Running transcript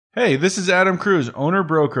Hey, this is Adam Cruz,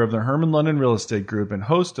 owner-broker of the Herman London Real Estate Group and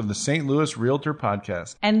host of the St. Louis Realtor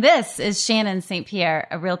Podcast. And this is Shannon St. Pierre,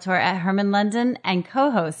 a realtor at Herman London and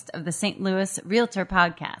co-host of the St. Louis Realtor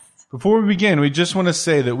Podcast. Before we begin, we just want to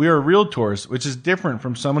say that we are realtors, which is different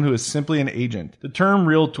from someone who is simply an agent. The term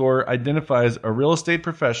realtor identifies a real estate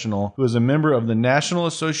professional who is a member of the National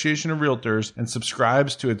Association of Realtors and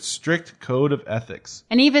subscribes to its strict code of ethics.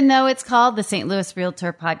 And even though it's called the St. Louis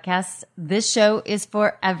Realtor Podcast, this show is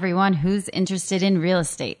for everyone who's interested in real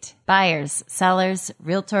estate. Buyers, sellers,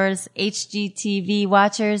 realtors, HGTV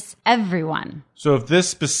watchers, everyone. So if this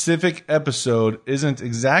specific episode isn't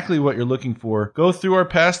exactly what you're looking for, go through our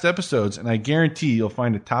past episodes and I guarantee you'll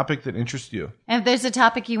find a topic that interests you. And if there's a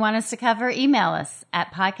topic you want us to cover, email us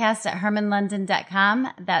at podcast@hermanlondon.com.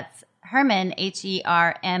 That's Herman,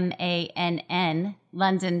 Hermann,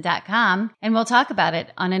 London.com. And we'll talk about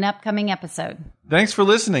it on an upcoming episode. Thanks for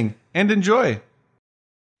listening and enjoy.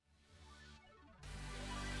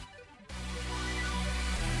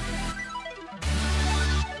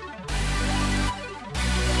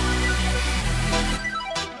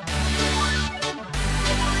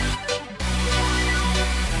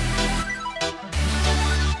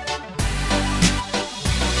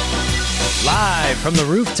 Live from the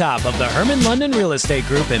rooftop of the Herman London Real Estate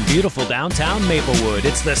Group in beautiful downtown Maplewood,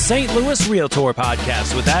 it's the St. Louis Realtor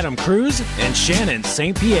Podcast with Adam Cruz and Shannon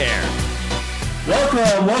St. Pierre.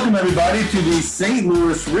 Welcome everybody to the St.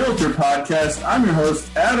 Louis Realtor Podcast. I'm your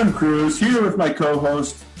host, Adam Cruz, here with my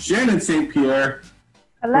co-host, Shannon St. Pierre.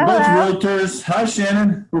 Hello. We're both realtors. Hi,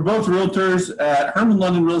 Shannon. We're both realtors at Herman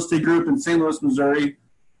London Real Estate Group in St. Louis, Missouri.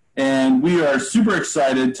 And we are super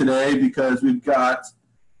excited today because we've got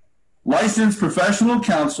licensed professional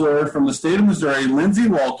counselor from the state of Missouri, Lindsay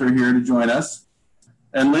Walter, here to join us.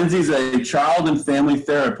 And Lindsay's a child and family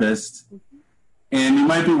therapist. And you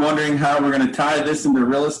might be wondering how we're going to tie this into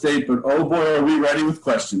real estate, but oh boy, are we ready with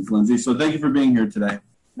questions, Lindsay. So thank you for being here today.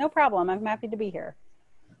 No problem. I'm happy to be here.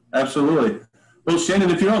 Absolutely. Well, Shannon,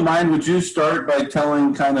 if you don't mind, would you start by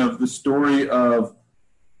telling kind of the story of,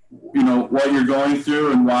 what you're going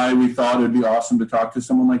through and why we thought it would be awesome to talk to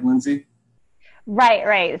someone like Lindsay?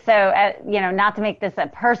 Right. So, not to make this a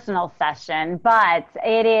personal session, but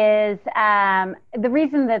it is the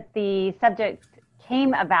reason that the subject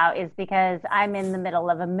came about is because I'm in the middle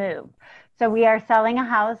of a move. So we are selling a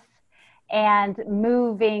house and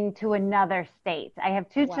moving to another state. I have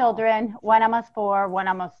two children, one almost 4, one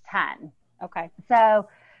almost 10. Okay. So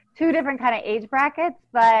 2 different kind of age brackets,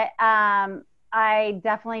 but I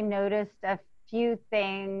definitely noticed a few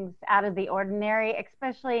things out of the ordinary,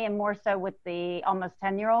 especially and more so with the almost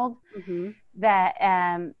 10-year-old, that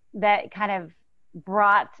kind of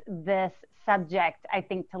brought this subject, I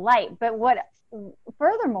think, to light. But what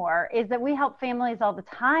furthermore is that we help families all the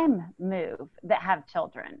time move that have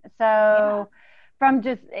children. So from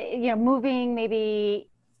just, moving maybe,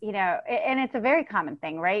 and it's a very common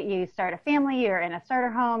thing, right? You start a family, you're in a starter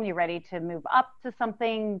home, you're ready to move up to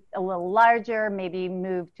something a little larger, maybe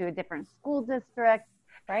move to a different school district.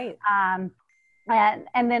 Right. And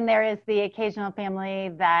then there is the occasional family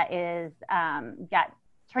that is got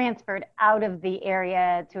transferred out of the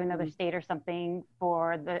area to another state or something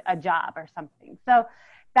for a job or something. So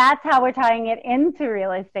that's how we're tying it into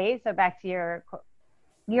real estate. So back to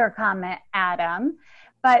your comment, Adam.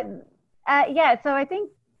 But so I think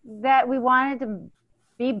that we wanted to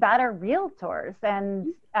be better realtors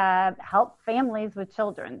and help families with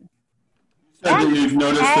children. So that you've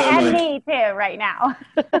noticed and me too right now.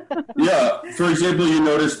 Yeah. For example, you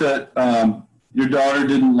noticed that your daughter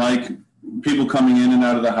didn't like people coming in and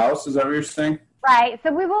out of the house. Is that what you're saying? Right.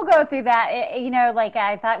 So we will go through that.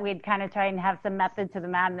 I thought we'd kind of try and have some method to the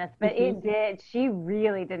madness, but she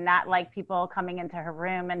really did not like people coming into her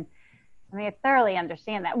room. And I thoroughly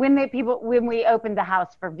understand that when we opened the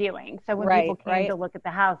house for viewing. So when people came to look at the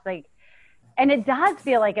house, and it does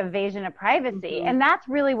feel like invasion of privacy. And that's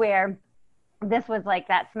really where this was like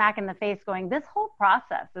that smack in the face going, this whole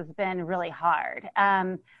process has been really hard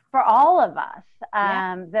for all of us.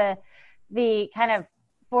 The kind of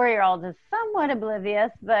 4-year-old is somewhat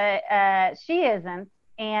oblivious, but she isn't.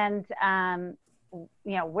 And,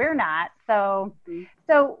 we're not. So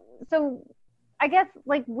I guess,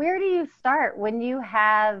 where do you start when you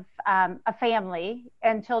have a family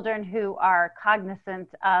and children who are cognizant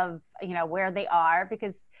of, where they are?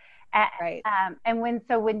 Because, and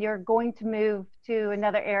when you're going to move to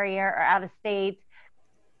another area or out of state,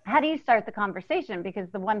 how do you start the conversation? Because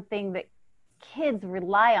the one thing that kids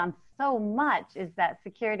rely on so much is that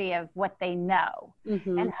security of what they know,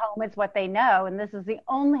 and home is what they know. And this is the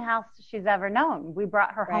only house she's ever known. We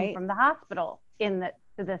brought her home from the hospital to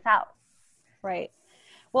this house. Right.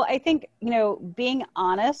 Well, I think, being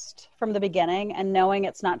honest from the beginning and knowing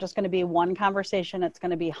it's not just going to be one conversation, it's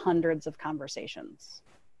going to be hundreds of conversations.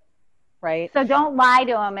 Right? So don't lie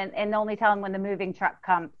to them and only tell them when the moving truck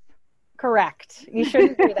comes. Correct. You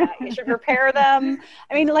shouldn't do that. You should prepare them.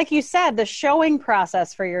 I mean, like you said, the showing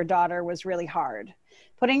process for your daughter was really hard.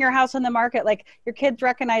 Putting your house on the market, like your kids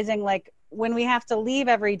recognizing, like, when we have to leave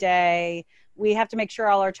every day, we have to make sure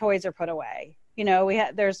all our toys are put away.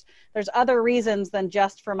 There's other reasons than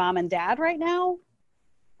just for mom and dad right now,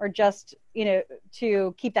 or just,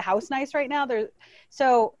 to keep the house nice right now.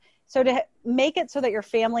 So to make it so that your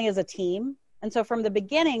family is a team. And so from the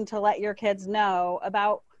beginning, to let your kids know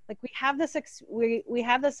about, like, we have this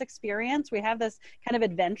experience, we have this kind of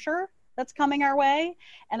adventure that's coming our way,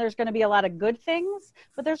 and there's going to be a lot of good things,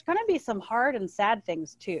 but there's going to be some hard and sad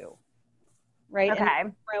things too, right? Okay.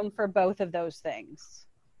 And room for both of those things.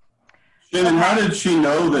 Shannon, how did she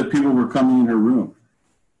know that people were coming in her room?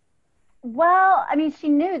 Well, I mean, she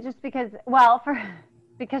knew just because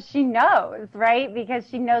she knows, right? Because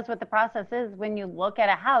she knows what the process is. When you look at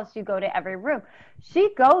a house, you go to every room.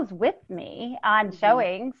 She goes with me on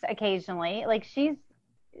showings occasionally. Like, she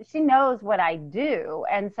knows what I do.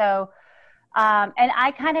 And so, and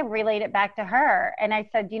I kind of relate it back to her. And I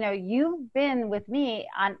said, you've been with me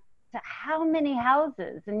on to how many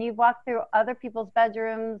houses, and you've walked through other people's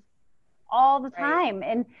bedrooms all the time. Right.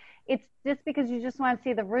 And it's just because you just want to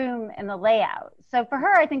see the room and the layout. So for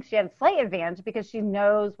her, I think she had a slight advantage because she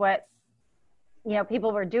knows what,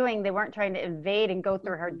 people were doing. They weren't trying to invade and go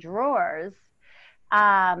through her drawers.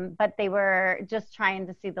 But they were just trying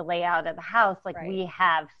to see the layout of the house like we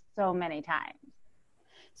have so many times.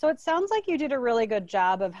 So it sounds like you did a really good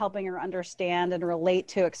job of helping her understand and relate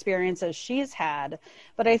to experiences she's had.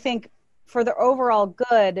 But I think for the overall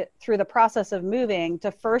good through the process of moving, to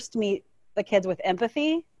first meet the kids with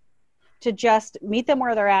empathy, to just meet them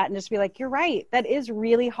where they're at and just be like, you're right. That is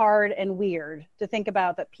really hard and weird to think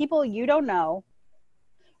about, that people you don't know,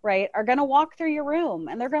 right, are going to walk through your room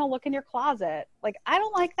and they're going to look in your closet. Like, I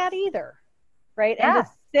don't like that either. Right. Yeah. And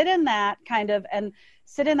to sit in that and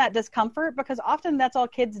sit in that discomfort, because often that's all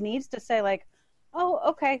kids needs to say, like, oh,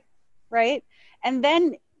 okay. Right. And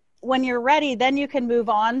then when you're ready, then you can move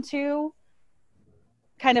on to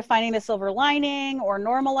kind of finding the silver lining or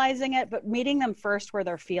normalizing it, but meeting them first where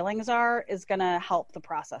their feelings are is going to help the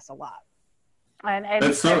process a lot. And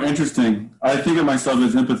that's so interesting. I think of myself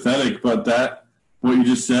as empathetic, but what you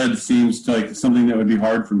just said seems like something that would be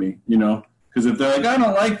hard for me, because if they're like, I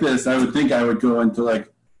don't like this, I would think I would go into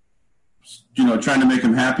trying to make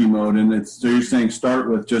them happy mode. And so you're saying start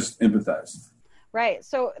with just empathize. Right.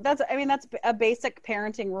 So that's a basic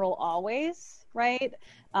parenting rule always. Right.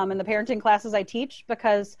 In the parenting classes I teach,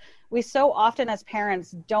 because we so often as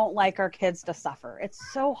parents don't like our kids to suffer.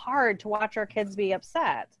 It's so hard to watch our kids be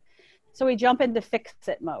upset. So we jump into fix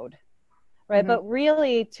it mode. Right. Mm-hmm. But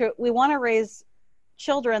really we want to raise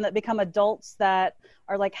children that become adults that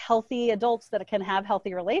are like healthy adults that can have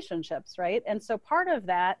healthy relationships. Right. And so part of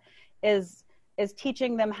that is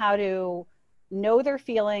teaching them how to know their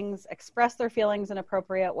feelings, express their feelings in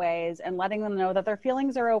appropriate ways, and letting them know that their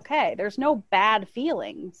feelings are okay. There's no bad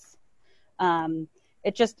feelings.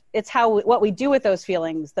 It's what we do with those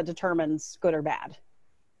feelings that determines good or bad.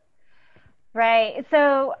 Right.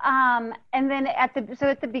 So, and then at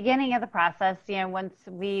the beginning of the process, once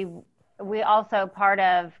we also, part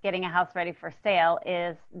of getting a house ready for sale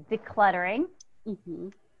is decluttering. Mm-hmm.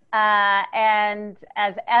 And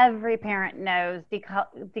as every parent knows,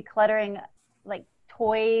 decluttering like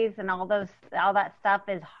toys and all that stuff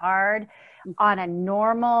is hard on a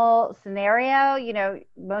normal scenario.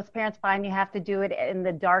 Most parents find you have to do it in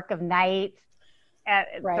the dark of night,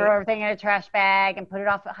 throw everything in a trash bag and put it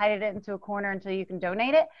off, hide it into a corner until you can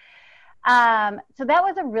donate it. So that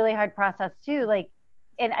was a really hard process too.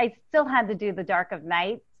 And I still had to do the dark of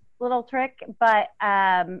night little trick, but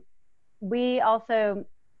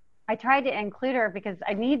I tried to include her because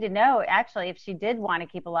I need to know actually if she did want to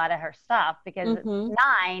keep a lot of her stuff, because at 9,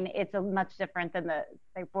 it's much different than the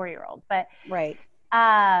 4-year-old. But right.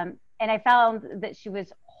 And I found that she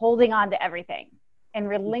was holding on to everything, and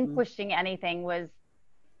relinquishing anything was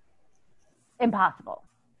impossible.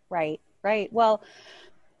 Right. Well,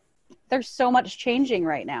 there's so much changing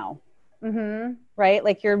right now. Mm-hmm. Right?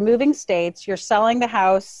 Like, you're moving states, you're selling the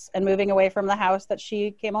house and moving away from the house that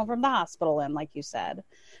she came home from the hospital in, like you said.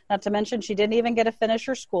 Not to mention, she didn't even get to finish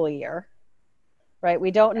her school year. Right?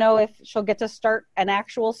 We don't know if she'll get to start an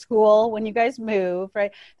actual school when you guys move,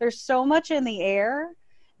 right? There's so much in the air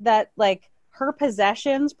that, like, her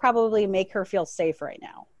possessions probably make her feel safe right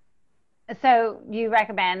now. So you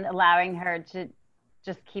recommend allowing her to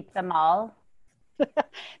just keep them all?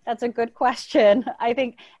 That's a good question. I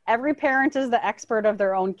think every parent is the expert of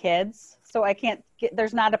their own kids. So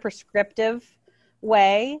there's not a prescriptive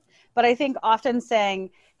way, but I think often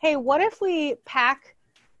saying, hey, what if we pack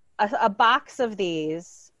a box of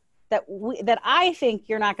these that I think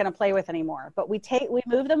you're not going to play with anymore, but we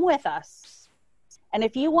move them with us. And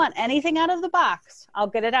if you want anything out of the box, I'll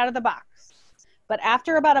get it out of the box. But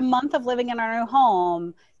after about a month of living in our new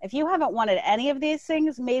home, if you haven't wanted any of these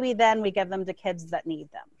things, maybe then we give them to kids that need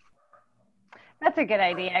them. That's a good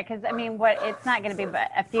idea, because I mean, it's not going to be but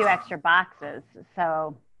a few extra boxes.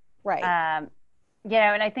 So, right.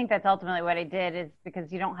 And I think that's ultimately what I did, is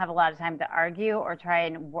because you don't have a lot of time to argue or try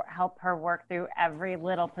and help her work through every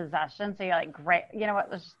little possession. So you're like, great, you know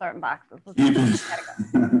what? Let's just throw it in boxes. We gotta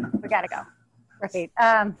go. We gotta go. Right.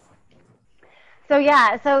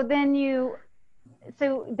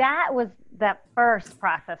 So that was the first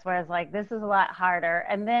process where I was like, this is a lot harder.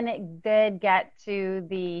 And then it did get to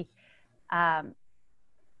the,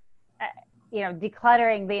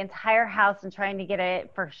 decluttering the entire house and trying to get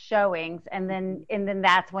it for showings. And then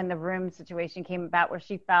that's when the room situation came about, where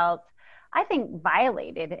she felt, I think,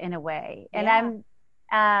 violated in a way. And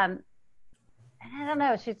I don't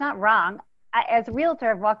know, she's not wrong. As a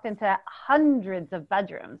realtor, I've walked into hundreds of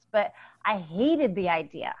bedrooms, but I hated the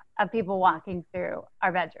idea of people walking through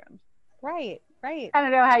our bedrooms. Right. I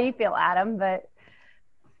don't know how you feel, Adam, but.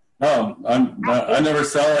 No, I never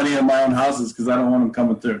sell any of my own houses because I don't want them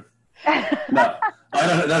coming through. No,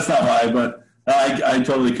 that's not why, but I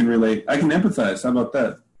totally can relate. I can empathize. How about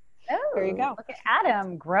that? Oh, there you go. Look at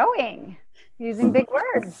Adam growing, using big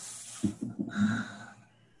words.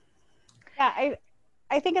 Yeah,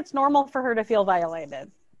 I think it's normal for her to feel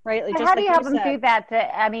violated, right? Like, how do you help them do that?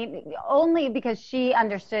 Only because she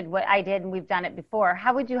understood what I did and we've done it before.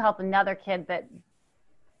 How would you help another kid that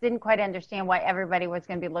didn't quite understand why everybody was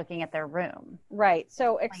going to be looking at their room? Right.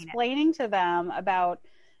 So explaining to them about,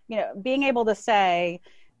 being able to say,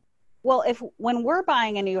 well, when we're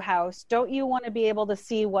buying a new house, don't you want to be able to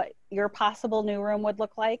see what your possible new room would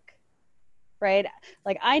look like? Right?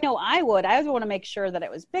 Like, I know I would want to make sure that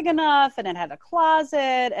it was big enough and it had a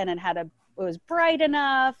closet and it was bright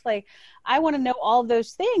enough. Like, I want to know all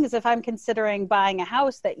those things if I'm considering buying a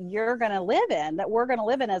house that you're going to live in, that we're going to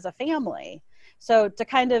live in as a family. So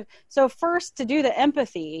first to do the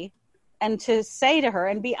empathy and to say to her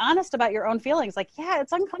and be honest about your own feelings. Like, yeah,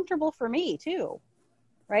 it's uncomfortable for me too.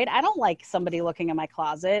 Right? I don't like somebody looking in my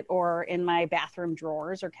closet or in my bathroom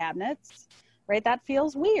drawers or cabinets. Right? That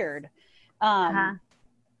feels weird. And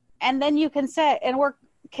then you can say,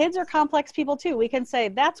 kids are complex people too. We can say,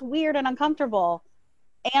 that's weird and uncomfortable.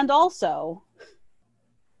 And also,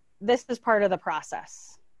 this is part of the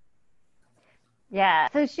process. Yeah.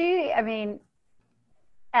 So she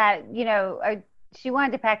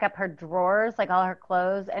wanted to pack up her drawers, like all her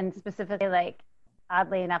clothes, and specifically, like,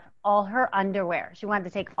 oddly enough, all her underwear. She wanted to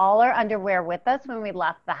take all her underwear with us when we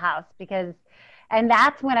left the house and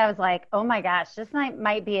that's when I was like, oh my gosh, this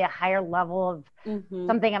might be a higher level of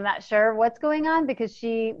something. I'm not sure what's going on, because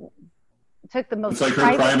she took the most private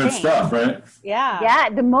her private stuff, right? Yeah. Yeah.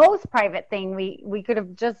 The most private thing we could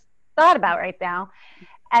have just thought about right now.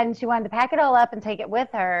 And she wanted to pack it all up and take it with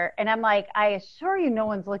her. And I'm like, I assure you no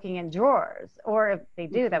one's looking in drawers. Or if they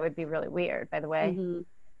do, that would be really weird, by the way. Mm-hmm.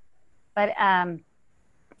 But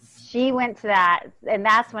she went to that. And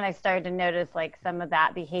that's when I started to notice, like, some of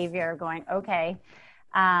that behavior going, okay,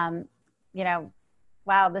 wow,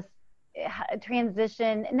 this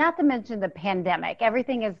transition, not to mention the pandemic.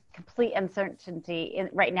 Everything is complete uncertainty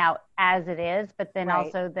right now as it is, but then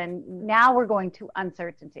also now we're going to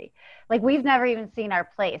uncertainty. Like, we've never even seen our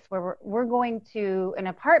place, where we're going to an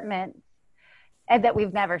apartment that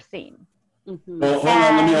we've never seen. Mm-hmm. Well, hold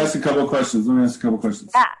on. Let me ask a couple of questions.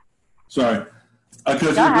 Yeah. Sorry.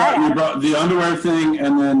 Because you brought the underwear thing,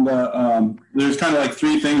 and then there's kind of like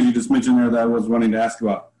three things you just mentioned there that I was wanting to ask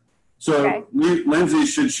about. So, Lindsay,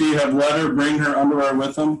 should she have let her bring her underwear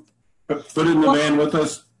with them? Put it in the van with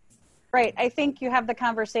us? Right. I think you have the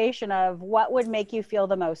conversation of what would make you feel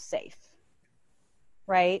the most safe,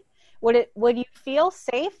 right? Would you feel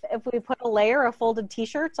safe if we put a layer of folded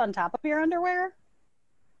T-shirts on top of your underwear?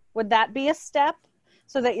 Would that be a step?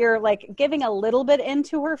 So that you're, like, giving a little bit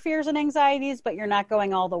into her fears and anxieties, but you're not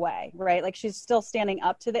going all the way, right? Like, she's still standing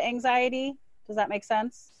up to the anxiety. Does that make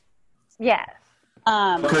sense? Yes.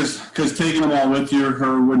 Because taking them all with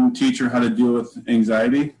her wouldn't teach her how to deal with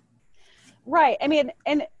anxiety. Right. I mean,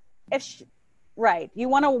 and you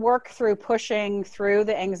want to work through pushing through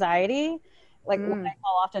the anxiety, like what I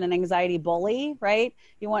call often an anxiety bully, right?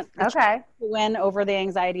 You want to win over the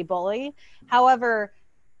anxiety bully. However,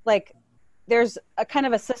 like, there's a kind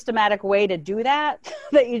of a systematic way to do that,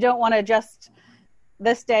 that you don't want to just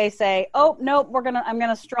this day say, oh, nope, I'm going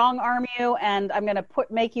to strong arm you and I'm going to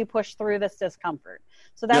make you push through this discomfort.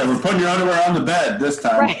 So that's, we're putting your underwear on the bed this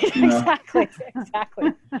time. Right, exactly.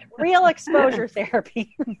 Real exposure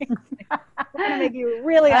therapy. We're going to make you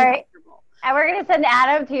really uncomfortable. And we're going to send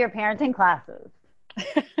Adam to your parenting classes.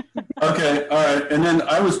 Okay, all right. And then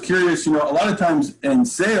I was curious, a lot of times in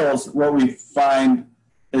sales, what we find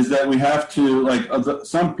is that we have to,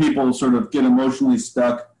 some people sort of get emotionally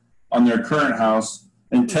stuck on their current house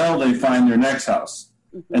until they find their next house.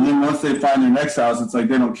 Mm-hmm. And then once they find their next house, it's like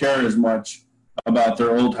they don't care as much about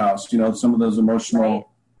their old house. Some of those emotional,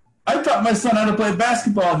 right. I taught my son how to play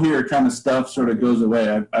basketball here kind of stuff sort of goes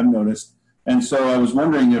away, I've noticed. And so I was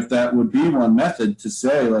wondering if that would be one method to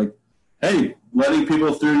say, like, hey, letting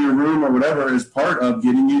people through your room or whatever is part of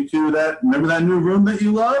getting you to remember that new room that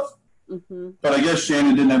you love? Mm-hmm. But I guess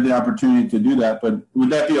Shannon didn't have the opportunity to do that. But would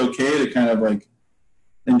that be okay to kind of like,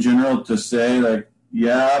 in general, to say like,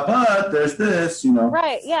 yeah, but there's this,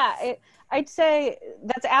 Right, yeah. I'd say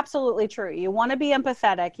that's absolutely true. You want to be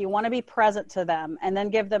empathetic. You want to be present to them and then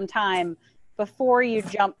give them time before you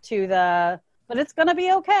jump to but it's going to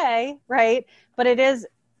be okay, right? But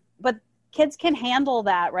kids can handle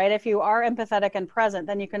that, right? If you are empathetic and present,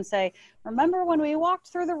 then you can say, remember when we walked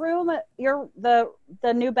through the room at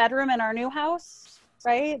the new bedroom in our new house,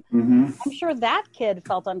 right? Mm-hmm. I'm sure that kid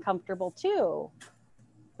felt uncomfortable too,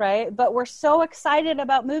 right? But we're so excited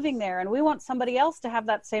about moving there, and we want somebody else to have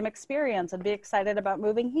that same experience and be excited about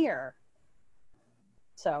moving here.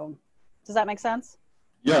 So, does that make sense?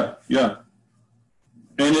 Yeah.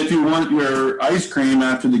 And if you want your ice cream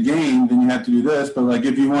after the game, then you have to do this. But like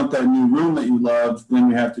if you want that new room that you love, then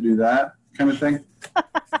we have to do that kind of thing.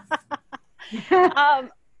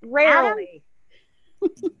 Rarely.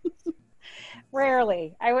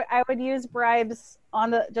 Rarely. I would use bribes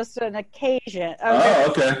on just an occasion.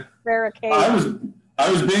 Okay. Rare occasion.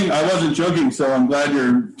 I wasn't joking, so I'm glad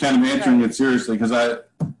you're kind of answering it seriously, because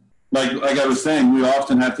like I was saying, we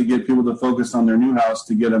often have to get people to focus on their new house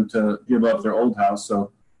to get them to give up their old house.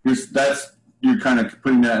 So you're kind of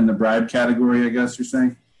putting that in the bribe category, I guess you're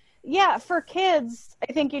saying? Yeah, for kids,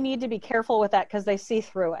 I think you need to be careful with that because they see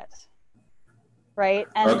through it, right?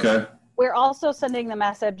 And okay. We're also sending the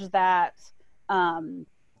message that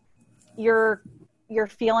your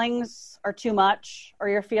feelings are too much, or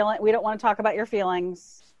we don't want to talk about your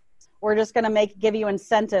feelings. We're just going to give you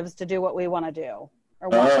incentives to do what we want to do.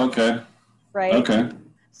 Okay. Right? Okay.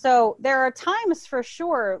 So there are times for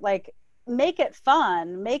sure, like, make it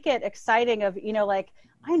fun, make it exciting of, like,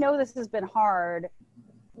 I know this has been hard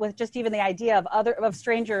with just even the idea of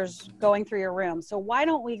strangers going through your room. So why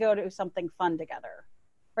don't we go do something fun together?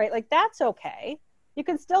 Right? Like, that's okay. You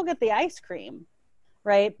can still get the ice cream,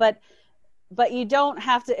 right? But you don't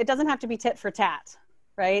have to, it doesn't have to be tit for tat,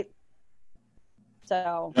 right?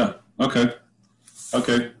 So. Yeah. Okay.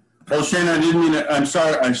 Well, Shannon, I'm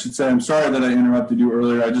sorry that I interrupted you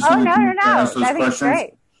earlier. I just wanted to ask those questions.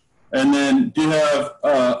 Great. And then do you have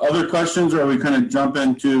other questions, or are we kind of jump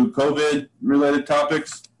into COVID-related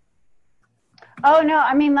topics? Oh, no.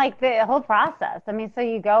 I mean, like the whole process. I mean, so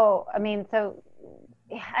you go, so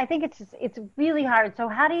I think it's really hard. So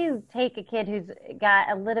how do you take a kid who's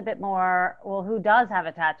got a little bit more, who does have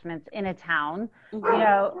attachments in a town,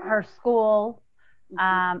 her school,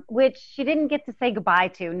 which she didn't get to say goodbye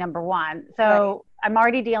to, number one. So right. I'm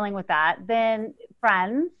already dealing with that. Then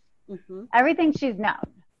friends, everything she's known,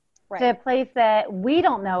 right. To a place that we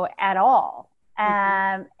don't know at all.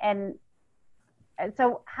 And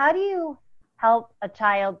so how do you help a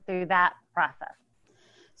child through that process?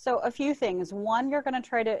 So a few things. One, you're going to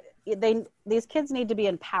try to, these kids need to be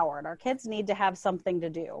empowered. Our kids need to have something to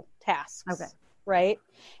do, tasks, okay. Right?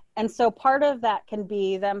 And so part of that can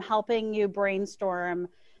be them helping you brainstorm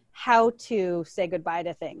how to say goodbye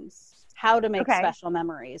to things, how to make special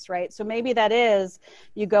memories, right? So maybe that is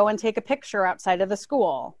you go and take a picture outside of the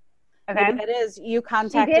school. Okay. Maybe that is you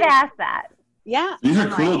contact. She did ask that. Yeah. These are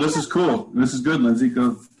cool. This is cool. This is good, Lindsay.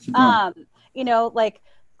 Go. Keep going. Like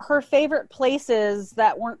her favorite places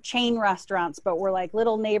that weren't chain restaurants, but were like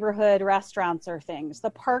little neighborhood restaurants or things. The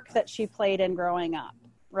park that she played in growing up,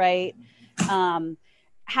 right?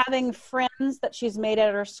 Having friends that she's made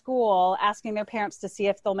at her school, asking their parents to see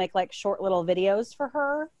if they'll make like short little videos for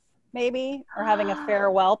her, maybe, or having a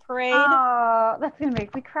farewell parade. Oh, that's going to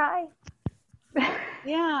make me cry.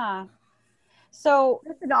 Yeah. So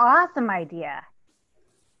that's an awesome idea.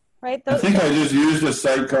 Right. I think I just used a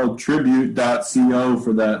site called tribute.co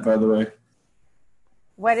for that, by the way.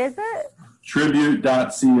 What is it?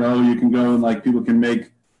 Tribute.co. You can go and like people can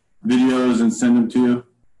make videos and send them to you.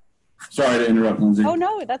 Sorry to interrupt, Lindsay. Oh,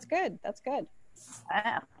 no, that's good. That's good.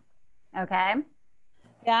 Okay.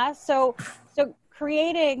 Yeah. So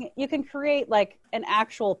you can create like an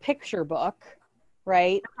actual picture book,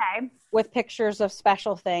 right? Okay. With pictures of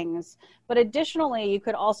special things. But additionally, you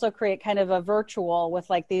could also create kind of a virtual with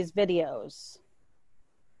like these videos.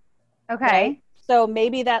 Okay. Right? So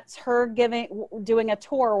maybe that's her doing a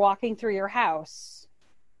tour, walking through your house,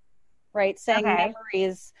 right? Saying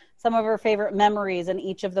memories, some of her favorite memories in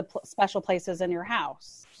each of the special places in your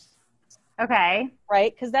house. Okay.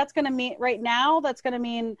 Right? Because that's going to mean, right now, that's going to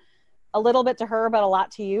mean a little bit to her, but a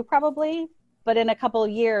lot to you probably. But in a couple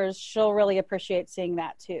of years, she'll really appreciate seeing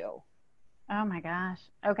that too. Oh my gosh.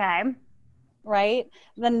 Okay. Right?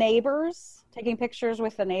 The neighbors, taking pictures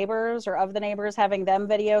with the neighbors or of the neighbors, having them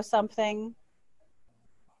video something.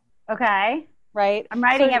 Okay. Right? I'm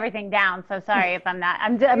writing everything down, so sorry if I'm not.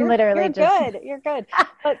 I'm literally just. You're good.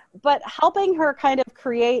 But helping her kind of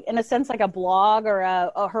create, in a sense, like a blog or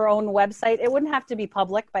her own website. It wouldn't have to be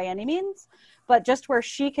public by any means, but just where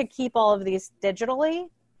she could keep all of these digitally,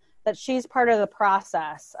 that she's part of the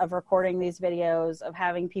process of recording these videos, of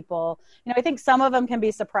having people, I think some of them can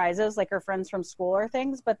be surprises, like her friends from school or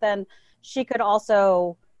things, but then she could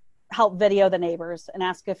also help video the neighbors and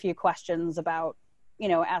ask a few questions about,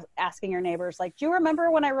 asking your neighbors, like, do you remember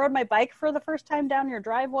when I rode my bike for the first time down your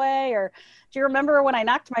driveway? Or do you remember when I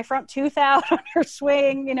knocked my front tooth out on your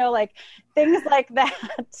swing? Like things like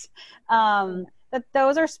that. That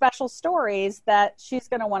those are special stories that she's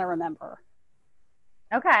going to want to remember.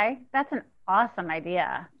 Okay. That's an awesome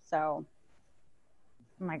idea. So.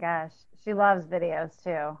 Oh my gosh. She loves videos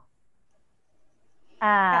too.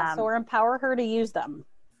 So empower her to use them.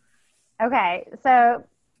 Okay. So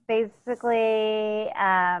basically,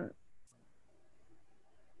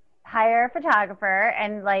 hire a photographer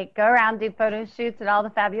and like go around, do photo shoots at all the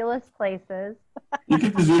fabulous places. You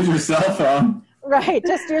can just use your cell phone. Right.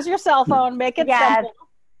 Just use your cell phone. Make it simple.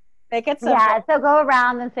 Make it simple. Yeah. So go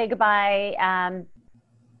around and say goodbye,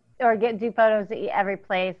 or do photos at every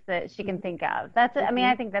place that she can think of. That's. I mean,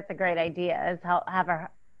 I think that's a great idea. Is have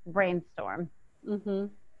her brainstorm. Mm-hmm.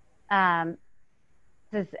 And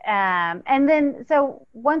then, so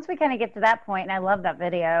once we kind of get to that point, and I love that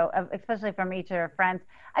video, especially from each of her friends,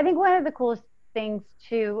 I think one of the coolest things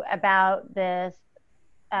too about this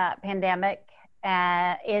pandemic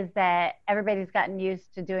is that everybody's gotten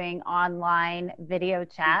used to doing online video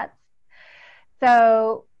chats.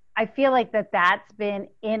 So I feel like that's been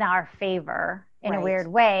in our favor in a weird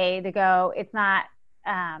way to go, it's not,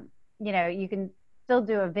 you can still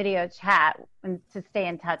do a video chat and to stay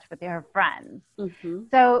in touch with your friends. Mm-hmm.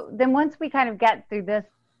 So then once we kind of get through this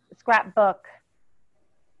scrapbook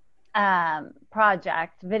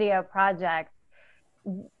video project,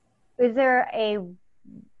 is there a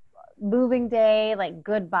moving day, like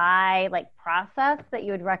goodbye, like process that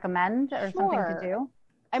you would recommend or something to do?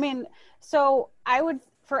 I mean, so I would,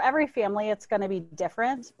 for every family, it's going to be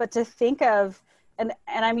different, but to think of, and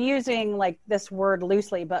I'm using like this word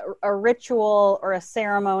loosely, but a ritual or a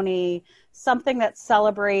ceremony, something that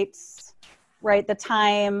celebrates, right, the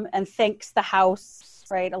time and thanks the house,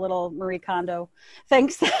 right, a little Marie Kondo,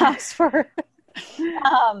 thanks the house for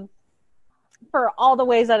all the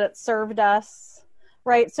ways that it served us,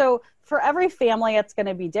 right? So for every family, it's going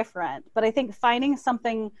to be different, but I think finding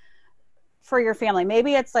something for your family.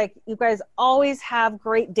 Maybe it's like you guys always have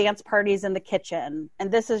great dance parties in the kitchen and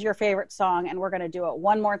this is your favorite song and we're going to do it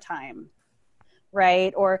one more time,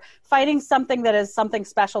 right? Or finding something that is something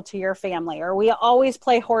special to your family, or we always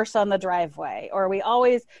play horse on the driveway, or we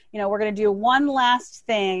always, we're going to do one last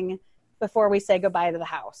thing before we say goodbye to the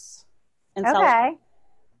house. And okay.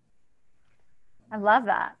 I love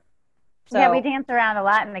that. So, yeah, we dance around a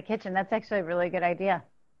lot in the kitchen. That's actually a really good idea.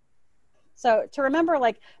 So to remember,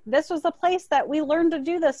 like, this was the place that we learned to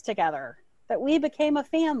do this together, that we became a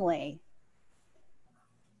family.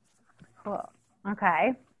 Cool.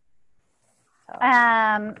 Okay.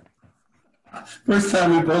 First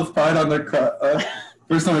time we both cried on the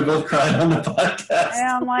podcast. And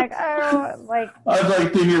I'm like, I'm like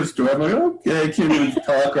thinking of a story. I'm like, okay, I can't even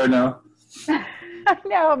talk right now. I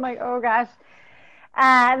know. I'm like, oh gosh.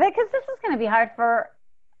 Because this is going to be hard for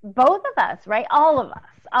both of us, right? All of us.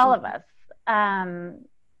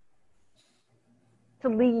 To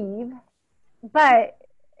leave, but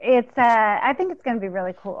it's I think it's going to be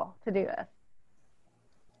really cool to do this.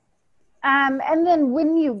 And then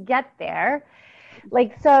when you get there,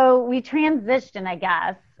 like, so we transition, I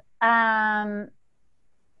guess, and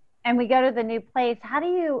we go to the new place. How do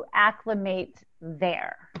you acclimate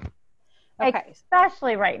there? Okay.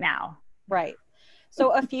 Especially right now. Right.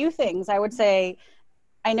 So a few things I would say.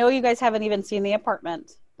 I know you guys haven't even seen the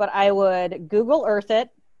apartment, but I would Google Earth it.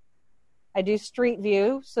 I do Street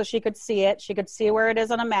View so she could see it. She could see where it is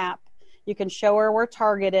on a map. You can show her where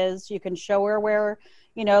Target is. You can show her where,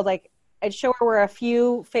 I'd show her where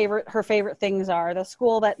her favorite things are. The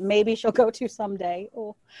school that maybe she'll go to someday.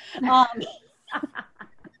 Oh.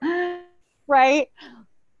 Right.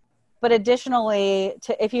 But additionally,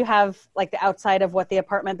 if you have like the outside of what the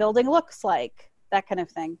apartment building looks like, that kind of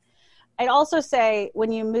thing. I'd also say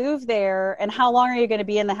when you move there, and how long are you going to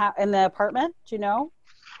be in the apartment? Do you know?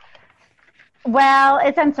 Well,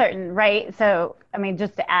 it's uncertain, right? So, I mean,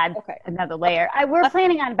 just to add another layer, we're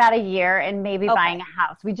planning on about a year and maybe buying a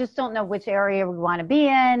house. We just don't know which area we want to be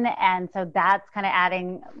in. And so that's kind of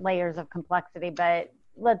adding layers of complexity. But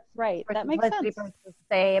let's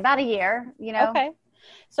say about a year, Okay.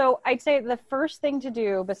 So I'd say the first thing to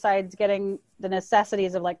do, besides getting the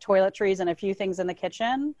necessities of like toiletries and a few things in the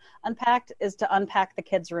kitchen unpacked, is to unpack the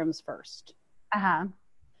kids' rooms first.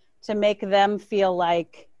 To make them feel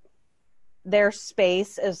like their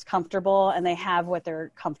space is comfortable and they have what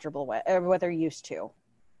they're comfortable with or what they're used to.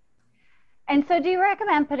 And so do you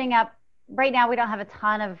recommend putting up, right now we don't have a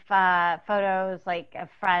ton of photos like of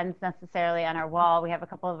friends necessarily on our wall. We have a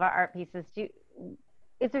couple of our art pieces.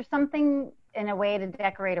 Is there something in a way to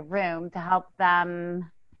decorate a room to help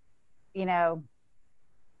them,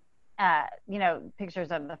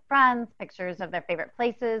 pictures of the friends, pictures of their favorite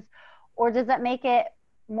places, or does that make it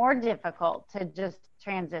more difficult to just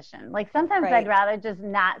transition? Like sometimes I'd rather just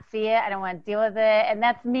not see it. I don't want to deal with it. And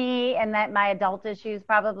that's me and that my adult issues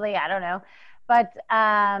probably, I don't know. But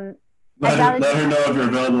let her know if you're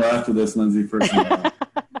available after this, Lindsay, first.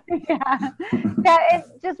 Yeah, it's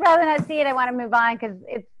just rather not see it. I want to move on because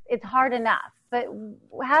it's hard enough. But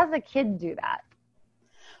how does a kid do that?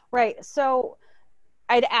 Right. So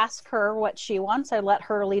I'd ask her what she wants. I'd let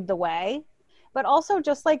her lead the way. But also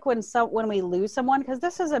just like when we lose someone, because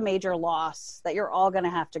this is a major loss that you're all going to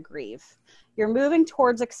have to grieve. You're moving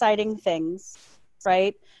towards exciting things,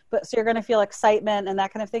 right? But so you're going to feel excitement and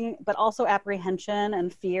that kind of thing, but also apprehension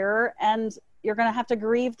and fear. And you're going to have to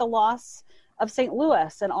grieve the loss of St.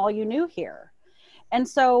 Louis and all you knew here. And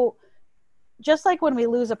so just like when we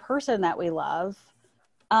lose a person that we love,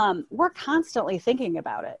 we're constantly thinking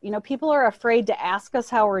about it. People are afraid to ask us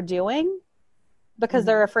how we're doing because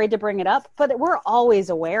they're afraid to bring it up, but we're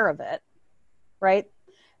always aware of it, right?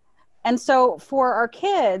 And so for our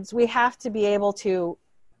kids, we have to be able to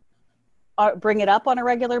bring it up on a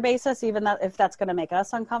regular basis, even if that's going to make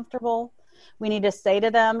us uncomfortable. We need to say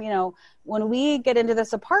to them, when we get into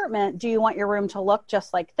this apartment, do you want your room to look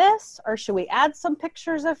just like this? Or should we add some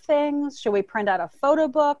pictures of things? Should we print out a photo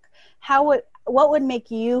book? What would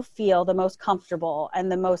make you feel the most comfortable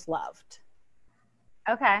and the most loved?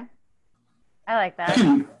 Okay. I like that.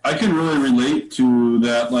 I can really relate to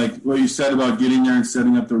that, like what you said about getting there and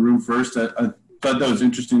setting up the room first. I thought that was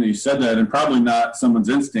interesting that you said that, and probably not someone's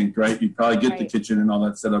instinct, right? You'd probably get the kitchen and all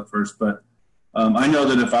that set up first. But I know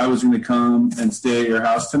that if I was going to come and stay at your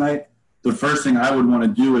house tonight, the first thing I would want to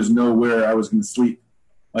do is know where I was going to sleep.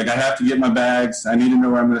 Like I have to get my bags. I need to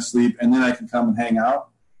know where I'm going to sleep, and then I can come and hang out.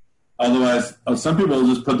 Otherwise, some people will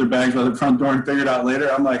just put their bags by the front door and figure it out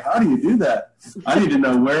later. I'm like, how do you do that? I need to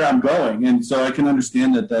know where I'm going. And so I can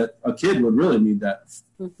understand that a kid would really need that.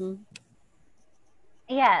 Mm-hmm.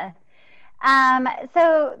 Yeah.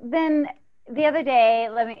 So then the other day,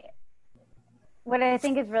 what I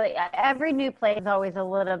think is really, every new place is always a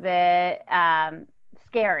little bit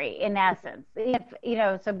scary in essence.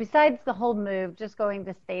 So besides the whole move, just going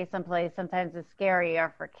to stay someplace sometimes is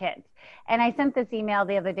scarier for kids. And I sent this email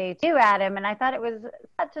the other day to Adam, and I thought it was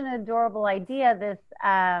such an adorable idea. This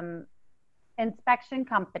inspection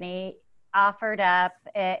company offered up,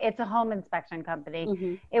 it's a home inspection company.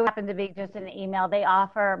 Mm-hmm. It happened to be just an email. They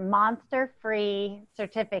offer monster-free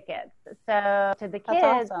certificates. So to the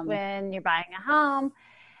kids, awesome. When you're buying a home.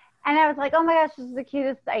 And I was like, oh my gosh, this is the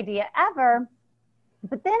cutest idea ever.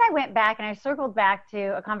 But then I went back and I circled back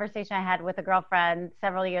to a conversation I had with a girlfriend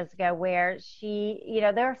several years ago where she,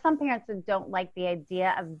 there are some parents that don't like the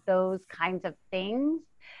idea of those kinds of things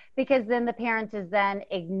because then the parent is then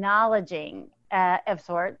acknowledging of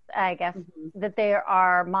sorts, I guess, mm-hmm. that there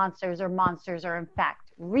are monsters are in fact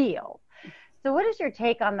real. So what is your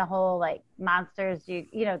take on the whole monsters,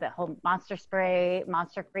 the whole monster spray,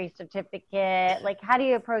 monster free certificate? How do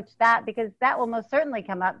you approach that? Because that will most certainly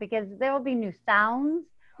come up because there will be new sounds.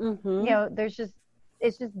 Mm-hmm.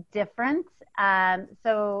 It's just different.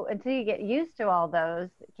 So until you get used to all those,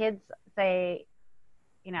 kids say,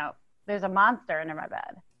 there's a monster under my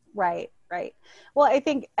bed. Right. Well, I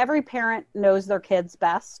think every parent knows their kids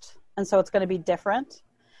best. And so it's going to be different.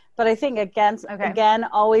 But I think again,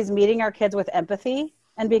 always meeting our kids with empathy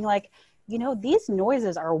and being like, these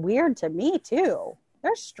noises are weird to me too.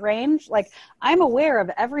 They're strange. Like, I'm aware of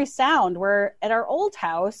every sound, where at our old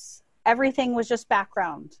house, everything was just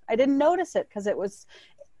background. I didn't notice it because it was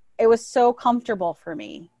so comfortable for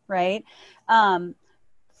me. Right.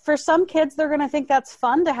 For some kids, they're going to think that's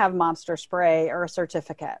fun to have Monster Spray or a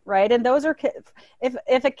certificate. Right. And those are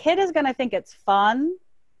if a kid is going to think it's fun,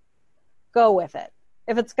 go with it.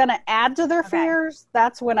 If it's going to add to their fears,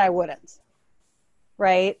 that's when I wouldn't.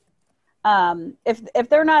 Right. If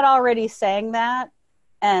they're not already saying that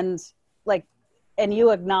and you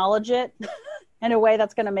acknowledge it in a way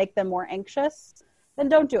that's going to make them more anxious, then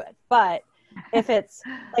don't do it. But if it's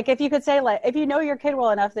if you could say, if your kid well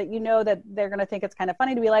enough that that they're going to think it's kind of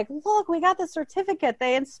funny to be like, look, we got the certificate,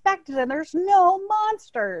 they inspected and there's no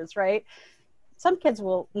monsters, right? Some kids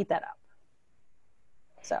will eat that up.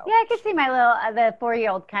 So yeah, I could see the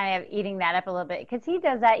 4-year-old kind of eating that up a little bit, because he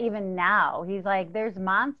does that even now. He's like, there's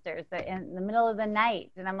monsters in the middle of the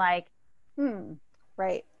night. And I'm like,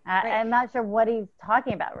 right. I'm not sure what he's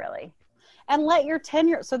talking about, really. And let your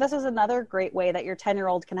 10-year-old, so this is another great way that your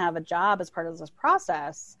 10-year-old can have a job as part of this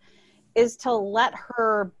process, is to let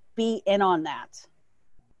her be in on that.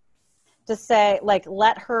 To say,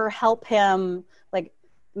 let her help him,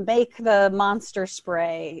 make the Monster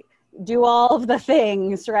Spray, do all of the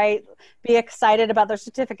things, right? Be excited about their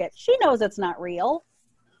certificate. She knows it's not real,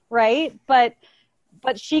 right? But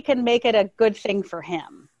she can make it a good thing for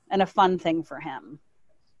him and a fun thing for him.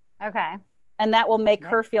 Okay. And that will make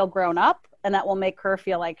her feel grown up, and that will make her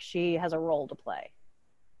feel like she has a role to play.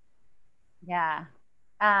 Yeah.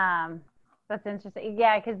 That's interesting.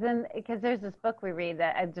 Yeah, because there's this book we read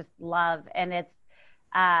that I just love, and it's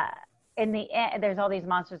in the end, there's all these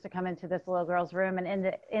monsters that come into this little girl's room,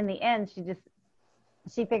 and in the end,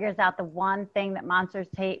 she figures out the one thing that monsters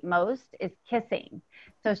hate most is kissing.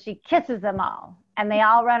 So she kisses them all, and they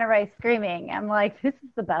all run away screaming. I'm like, this is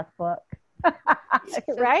the best book.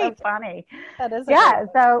 It's right. So funny. That is.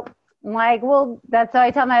 So I'm like, well, that's how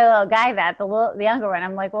I tell my little guy that the younger one.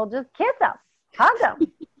 I'm like, well, just kiss them, hug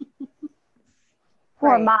them.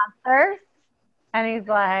 Poor monsters. And he's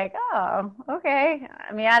like, oh, okay.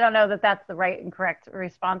 I mean, I don't know that that's the right and correct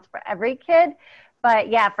response for every kid, but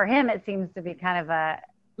yeah, for him, it seems to be kind of a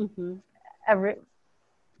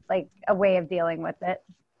way of dealing with it.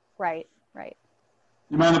 Right.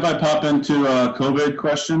 You mind if I pop into a COVID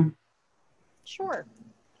question? Sure.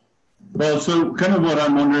 Well, so kind of what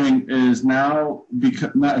I'm wondering is now,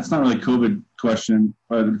 it's not really a COVID question,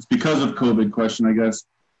 but it's because of COVID question, I guess.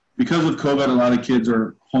 Because of COVID, a lot of kids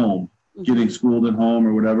are home, getting schooled at home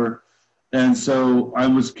or whatever. And so I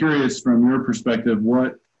was curious from your perspective,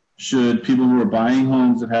 what should people who are buying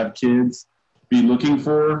homes that have kids be looking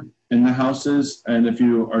for in the houses? And if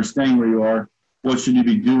you are staying where you are, what should you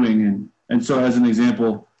be doing? And so as an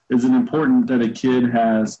example, is it important that a kid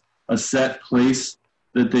has a set place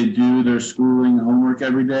that they do their schooling homework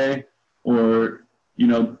every day, or,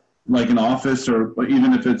 like an office, or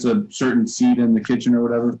even if it's a certain seat in the kitchen or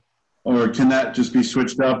whatever, or can that just be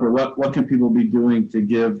switched up, or what can people be doing to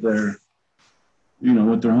give their,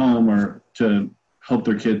 with their home, or to help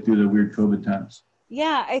their kid through the weird COVID times?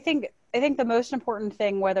 Yeah, I think the most important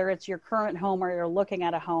thing, whether it's your current home or you're looking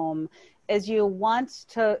at a home, is you want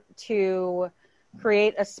to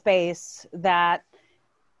create a space that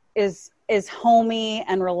is homey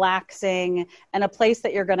and relaxing and a place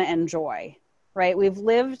that you're going to enjoy, right? We've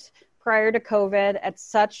lived prior to COVID at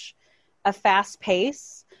such a fast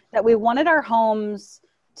pace that we wanted our homes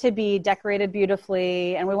to be decorated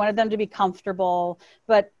beautifully and we wanted them to be comfortable.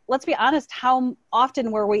 But let's be honest, how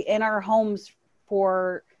often were we in our homes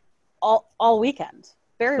for all weekend?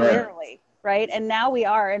 Very rarely. Right. And now we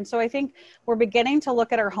are. And so I think we're beginning to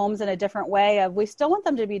look at our homes in a different way of, we still want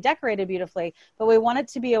them to be decorated beautifully, but we want it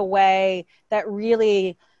to be a way that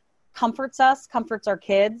really comforts us, comforts our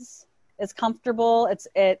kids, is comfortable.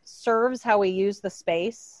 It serves how we use the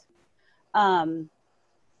space.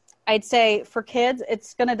 I'd say for kids,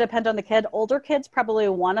 it's going to depend on the kid. Older kids probably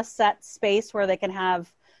want a set space where they can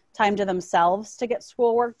have time to themselves to get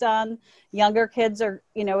schoolwork done. Younger kids are,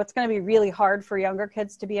 it's going to be really hard for younger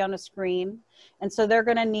kids to be on a screen. And so they're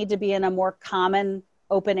going to need to be in a more common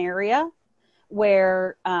open area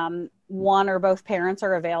where one or both parents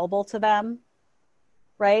are available to them,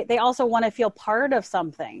 right? They also want to feel part of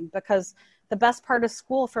something, because the best part of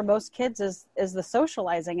school for most kids is the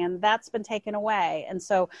socializing, and that's been taken away. And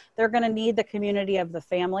so they're going to need the community of the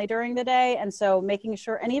family during the day. And so making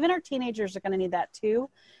sure, and even our teenagers are going to need that too.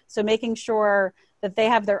 So making sure that they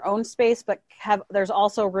have their own space, but there's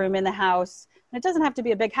also room in the house. And it doesn't have to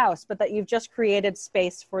be a big house, but that you've just created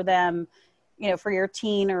space for them, for your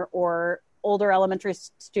teen or older elementary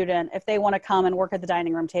student if they want to come and work at the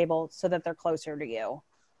dining room table so that they're closer to you.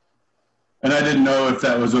 And I didn't know if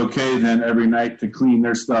that was okay then every night to clean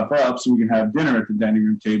their stuff up so we can have dinner at the dining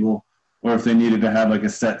room table, or if they needed to have like a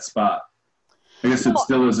set spot. I guess it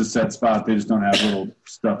still is a set spot. They just don't have little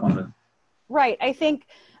stuff on it. Right. I think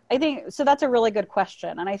so. That's a really good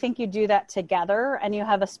question. And I think you do that together and you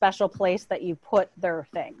have a special place that you put their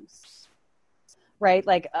things, right?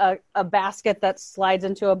 Like a basket that slides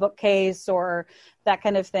into a bookcase or that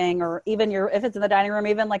kind of thing. Or even if it's in the dining room,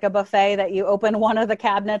 even like a buffet that you open one of the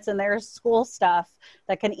cabinets and there's school stuff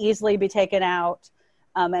that can easily be taken out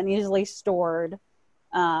and easily stored.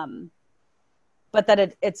 But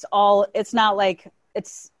that it's not like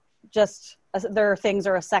it's just their things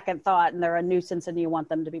are a second thought and they're a nuisance and you want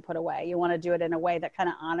them to be put away. You want to do it in a way that kind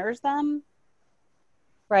of honors them,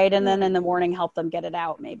 right? And then in the morning, help them get it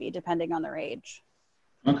out, maybe, depending on their age.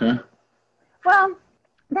 Okay. Well,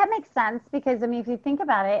 that makes sense because, I mean, if you think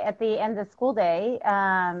about it, at the end of school day,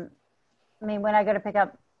 I mean, when I go to pick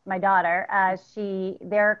up my daughter,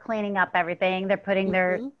 they're cleaning up everything. They're putting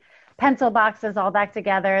their pencil boxes all back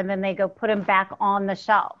together, and then they go put them back on the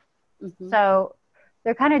shelf. So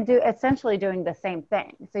they're kind of essentially doing the same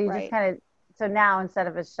thing. So you just kind of, so now instead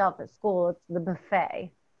of a shelf at school, it's the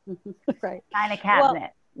buffet. Right. Kind of cabinet,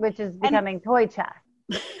 which is becoming toy chest.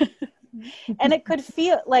 And it could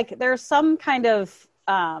feel like there's some kind of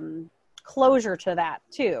closure to that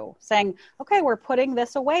too, saying, okay, we're putting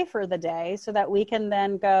this away for the day so that we can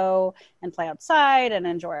then go and play outside and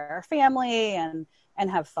enjoy our family and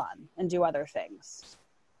have fun and do other things.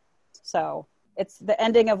 So it's the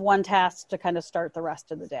ending of one task to kind of start the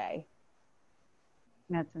rest of the day.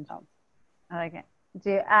 That's interesting. I like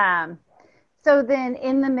it. So then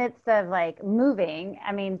in the midst of like moving,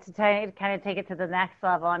 I mean, to kind of take it to the next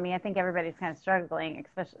level, I mean, I think everybody's kind of struggling,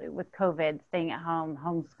 especially with COVID, staying at home,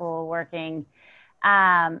 homeschool, working.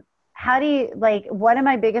 How do you, like, one of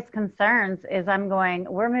my biggest concerns is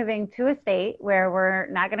we're moving to a state where we're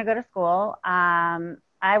not going to go to school.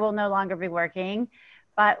 I will no longer be working,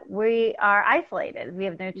 but we are isolated. We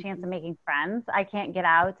have no chance of making friends. I can't get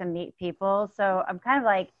out and meet people. So I'm kind of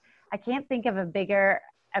like, I can't think of a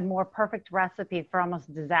more perfect recipe for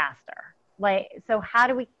almost disaster. Like, so how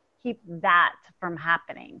do we keep that from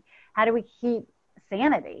happening? How do we keep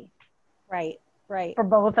sanity? Right. For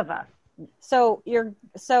both of us. So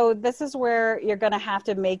this is where you're going to have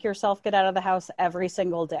to make yourself get out of the house every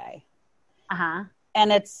single day.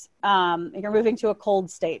 And it's, you're moving to a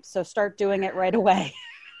cold state. So start doing it right away.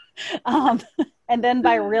 And then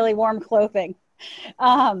buy really warm clothing.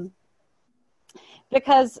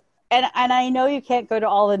 Because, and I know you can't go to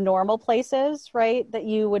all the normal places, right, that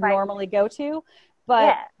you would normally go to,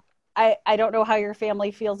 but I don't know how your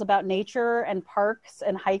family feels about nature and parks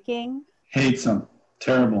and hiking. Hates them.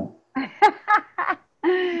 Terrible.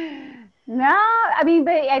 No, I mean,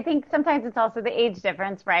 but I think sometimes it's also the age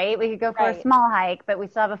difference, right? We could go for a small hike, but we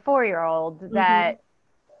still have a 4-year-old that,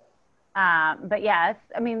 but yes,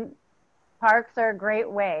 I mean, parks are a great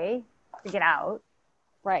way to get out.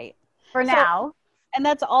 Right. For now. And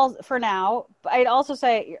that's all for now. But I'd also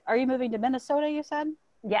say, are you moving to Minnesota, you said?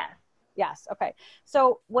 Yes. Yes. Okay.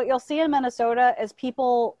 So what you'll see in Minnesota is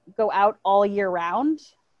people go out all year round.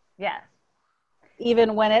 Yes.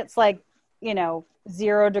 Even when it's like,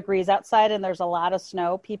 0 degrees outside and there's a lot of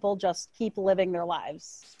snow, people just keep living their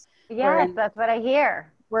lives. Yes, that's what I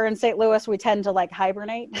hear. We're in St. Louis, we tend to like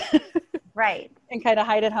hibernate. Right. And kind of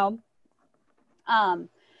hide at home.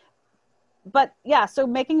 But yeah, so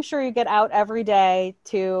making sure you get out every day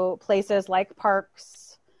to places like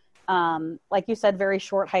parks, like you said, very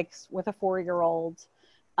short hikes with a 4-year-old.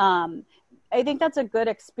 I think that's a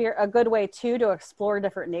good way too to explore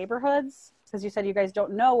different neighborhoods, because you said you guys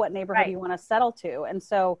don't know what neighborhood you want to settle to. And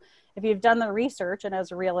so if you've done the research, and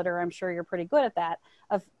as a realtor, I'm sure you're pretty good at that,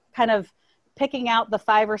 of kind of picking out the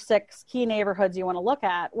 5 or 6 key neighborhoods you want to look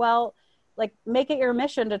at, well, like make it your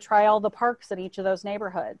mission to try all the parks in each of those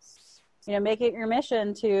neighborhoods. Make it your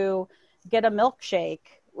mission to get a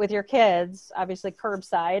milkshake with your kids, obviously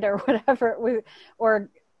curbside or whatever, or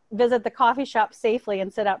visit the coffee shop safely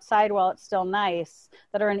and sit outside while it's still nice,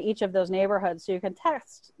 that are in each of those neighborhoods, so you can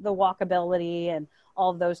test the walkability and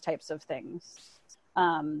all of those types of things.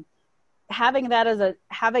 Having that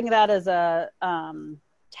as a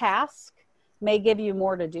task may give you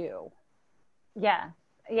more to do.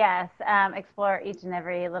 Yes. Explore each and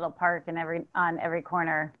every little park and on every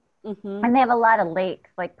corner. And they have a lot of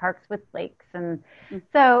lakes, like parks with lakes, and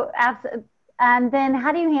so and then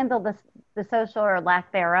how do you handle the social or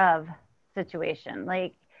lack thereof situation?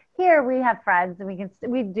 Like here we have friends and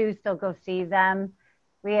we do still go see them.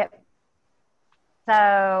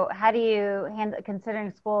 So how do you handle,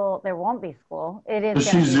 considering school, there won't be school. It is. Does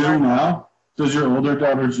she Zoom now? Does your older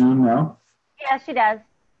daughter Zoom now? Yeah, she does.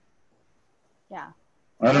 Yeah.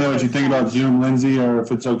 I don't know what you think about Zoom, Lindsay, or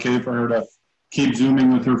if it's okay for her to keep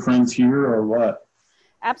Zooming with her friends here or what.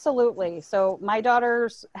 Absolutely. So my daughter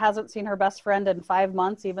hasn't seen her best friend in 5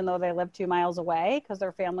 months, even though they live 2 miles away, because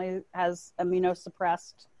their family has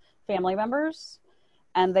immunosuppressed family members,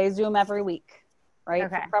 and they Zoom every week, right?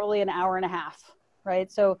 Okay. For probably an hour and a half,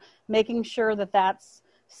 right? So making sure that that's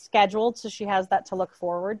scheduled so she has that to look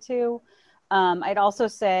forward to. I'd also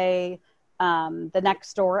say the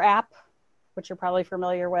Nextdoor app, which you're probably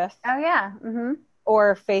familiar with. Oh, yeah. Mm-hmm.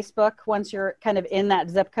 Or Facebook once you're kind of in that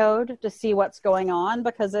zip code to see what's going on.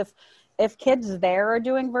 Because if kids there are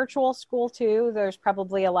doing virtual school too, there's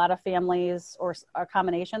probably a lot of families, or a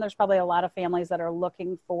combination, there's probably a lot of families that are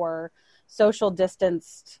looking for social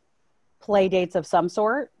distanced play dates of some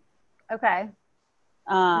sort. Okay.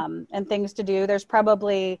 And things to do. There's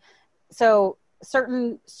probably, so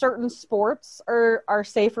certain sports are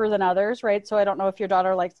safer than others, right? So I don't know if your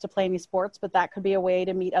daughter likes to play any sports, but that could be a way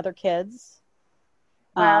to meet other kids.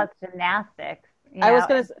 Well, it's gymnastics. I was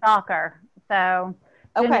going to soccer. So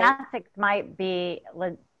okay. Gymnastics might be.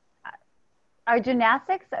 Are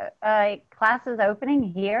gymnastics classes opening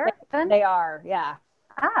here? Then? They are, yeah.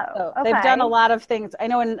 Oh, so okay. They've done a lot of things. I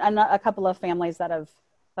know in a couple of families that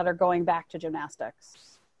are going back to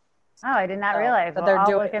gymnastics. Oh, I did not realize. That well,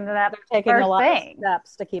 they're look into that. They're taking first a lot thing. of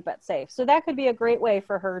steps to keep it safe. So that could be a great way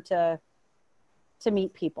for her to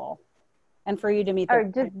meet people, and for you to meet them. Or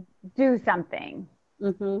just do something.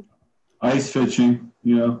 Mm-hmm. Ice fishing,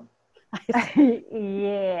 you know.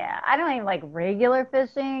 Yeah, I don't even like regular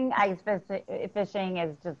fishing. Ice fishing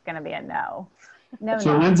is just going to be a no.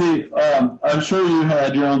 So, Lindsay, I'm sure you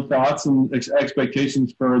had your own thoughts and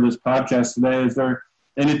expectations for this podcast today. Is there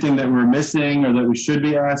anything that we're missing or that we should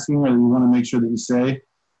be asking or that we want to make sure that you say?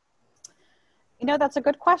 You know, that's a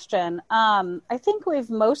good question. I think we've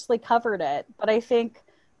mostly covered it, but I think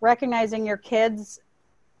recognizing your kids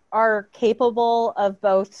are capable of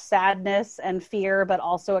both sadness and fear, but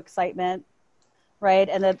also excitement, right?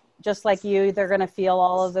 And that just like you, they're going to feel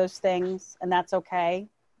all of those things, and that's okay.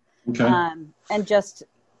 Okay. And just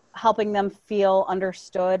helping them feel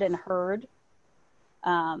understood and heard.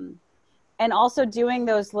 And also doing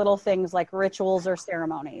those little things like rituals or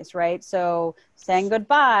ceremonies, right? So saying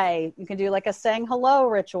goodbye, you can do like a saying hello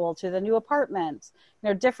ritual to the new apartment, you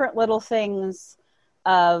know, different little things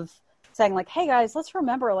of saying like, hey guys, let's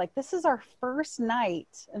remember, like, this is our first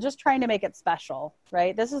night, and just trying to make it special,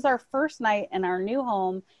 right? This is our first night in our new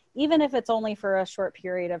home, even if it's only for a short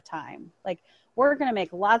period of time. Like, we're going to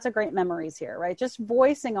make lots of great memories here, right? Just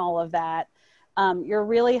voicing all of that. You're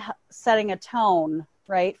really setting a tone,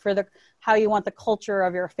 right, for how you want the culture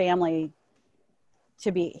of your family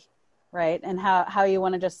to be, right? And how you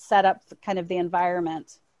want to just set up kind of the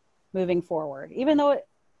environment moving forward, even though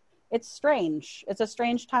it's strange. It's a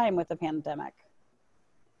strange time with the pandemic.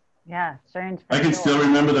 Yeah, strange. I can still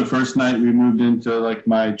remember the first night we moved into like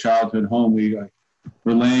my childhood home. We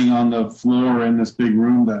were laying on the floor in this big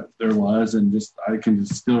room that there was, and I can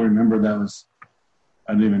just still remember that was,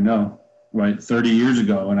 I don't even know, right, 30 years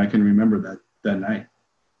ago, and I can remember that night.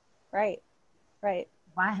 Right.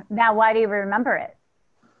 Why do you remember it?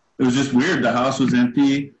 It was just weird. The house was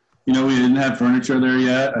empty. You know, we didn't have furniture there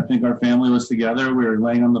yet. I think our family was together. We were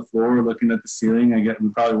laying on the floor looking at the ceiling. We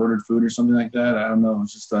probably ordered food or something like that. I don't know.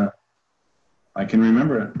 It's just, I can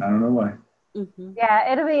remember it. I don't know why. Mm-hmm.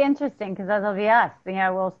 Yeah, it'll be interesting because that'll be us. You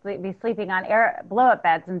know, we'll be sleeping on blow-up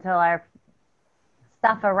beds until our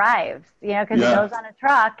stuff arrives. You know, because it goes on a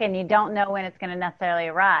truck and you don't know when it's going to necessarily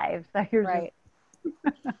arrive. So you're right.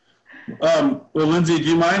 Well, Lindsay, do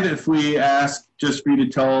you mind if we ask just for you to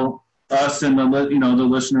tell us and the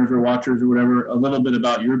listeners or watchers or whatever a little bit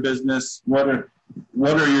about your business? What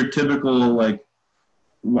are your typical, like,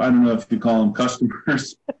 I don't know if you call them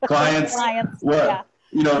customers, clients. What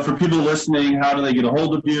for people listening, how do they get a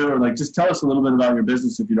hold of you, or like just tell us a little bit about your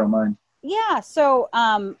business if you don't mind. Yeah, so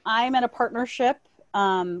I'm in a partnership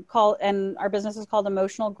and our business is called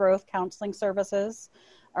Emotional Growth Counseling Services.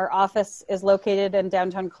 Our office is located in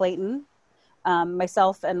downtown Clayton.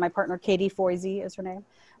 Myself and my partner, Katie Foisey is her name.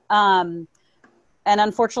 And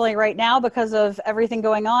unfortunately right now, because of everything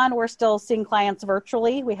going on, we're still seeing clients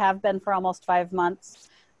virtually. We have been for almost 5 months.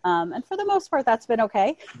 And for the most part, that's been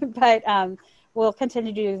okay. But we'll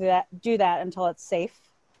continue to do that until it's safe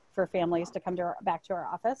for families to come back to our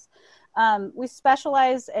office. We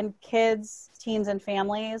specialize in kids, teens, and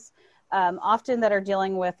families, often that are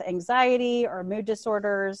dealing with anxiety or mood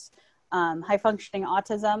disorders, high-functioning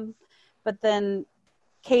autism. But then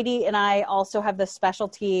Katie and I also have this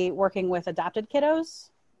specialty working with adopted kiddos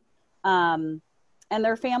and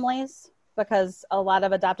their families, because a lot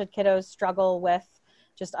of adopted kiddos struggle with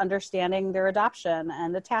just understanding their adoption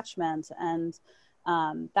and attachment and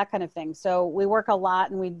that kind of thing. So we work a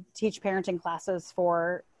lot, and we teach parenting classes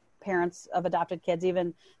for parents of adopted kids,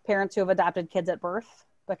 even parents who have adopted kids at birth,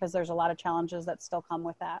 because there's a lot of challenges that still come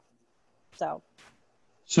with that. So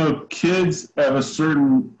kids of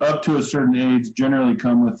up to a certain age generally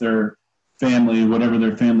come with their family, whatever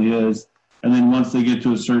their family is. And then once they get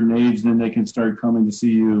to a certain age, then they can start coming to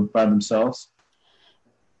see you by themselves?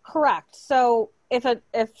 Correct. So if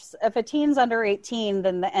a teen's under 18,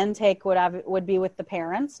 then the intake would be with the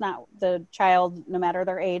parents, not the child, no matter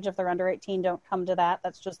their age. If they're under 18, don't come to that.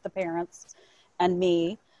 That's just the parents and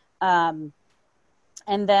me. And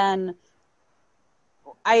then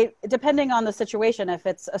depending on the situation, if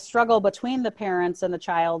it's a struggle between the parents and the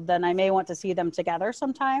child, then I may want to see them together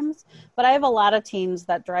sometimes. But I have a lot of teens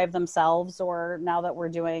that drive themselves, or now that we're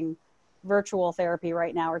doing virtual therapy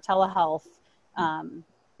right now, or telehealth,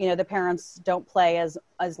 the parents don't play as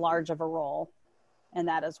large of a role in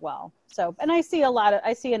that as well. So, and I see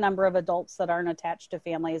a number of adults that aren't attached to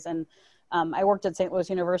families. And I worked at St. Louis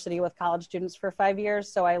University with college students for 5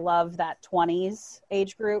 years. So I love that 20s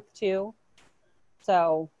age group too.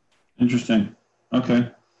 So interesting.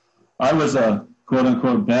 Okay. I was a quote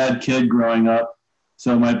unquote bad kid growing up.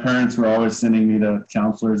 So my parents were always sending me to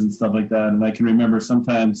counselors and stuff like that. And I can remember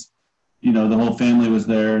sometimes, the whole family was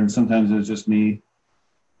there, and sometimes it was just me.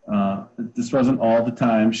 This wasn't all the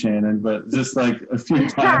time, Shannon, but just like a few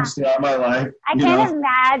times throughout my life. I can't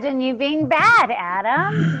imagine you being bad,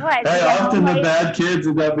 Adam. What? Often the bad kids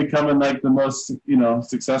end up becoming like the most,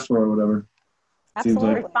 successful or whatever. Absolutely.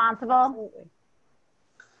 Like. Responsible.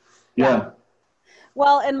 Yeah.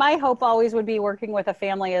 Well, and my hope always would be working with a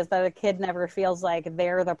family is that a kid never feels like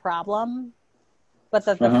they're the problem, but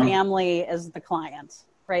that the family is the client,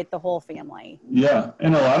 right? The whole family. Yeah.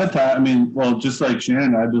 And a lot of time, just like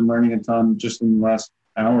Shannon, I've been learning a ton just in the last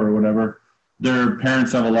hour or whatever. Their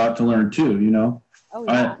parents have a lot to learn too, Oh,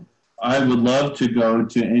 yeah. I would love to go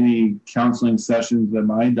to any counseling sessions that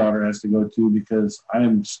my daughter has to go to, because I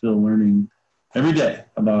am still learning every day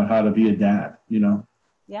about how to be a dad,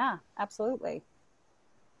 Yeah, absolutely.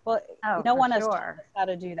 Well, no one has taught us how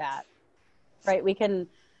to do that, right? We can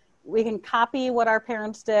copy what our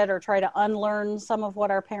parents did or try to unlearn some of what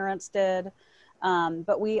our parents did,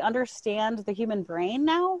 but we understand the human brain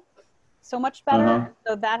now so much better.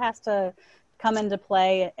 So that has to come into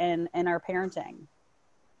play in our parenting.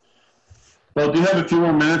 Well, do you have a few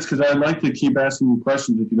more minutes? Because I'd like to keep asking you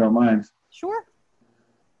questions if you don't mind. Sure.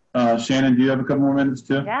 Shannon, do you have a couple more minutes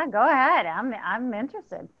too? Yeah, go ahead. I'm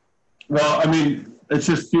interested. Well, it's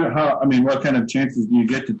just what kind of chances do you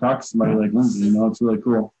get to talk to somebody like Lindsay? It's really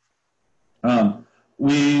cool.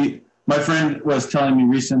 My friend was telling me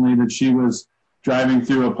recently that she was driving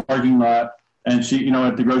through a parking lot, and she,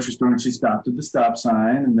 at the grocery store, and she stopped at the stop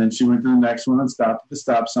sign, and then she went to the next one and stopped at the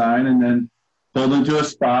stop sign, and then pulled into a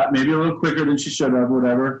spot, maybe a little quicker than she should have,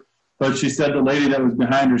 whatever. But she said the lady that was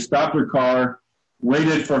behind her stopped her car,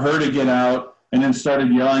 waited for her to get out, and then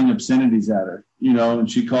started yelling obscenities at her, and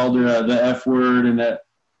she called her the F word and the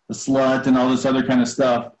slut and all this other kind of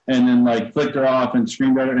stuff, and then flicked her off and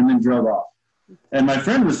screamed at her and then drove off. And my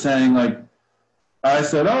friend was saying, I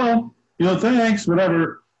said, thanks,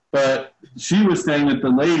 whatever. But she was saying that the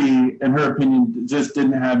lady, in her opinion, just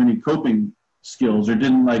didn't have any coping skills, or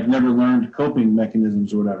didn't never learned coping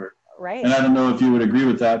mechanisms or whatever. Right. And I don't know if you would agree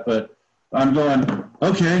with that, but I'm going,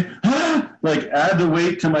 okay, add the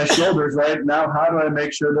weight to my shoulders, right? Now, how do I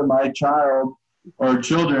make sure that my child or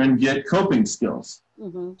children get coping skills?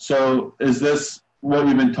 Mm-hmm. So is this what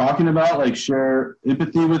we've been talking about, share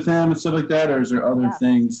empathy with them and stuff like that, or is there other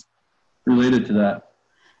things related to that?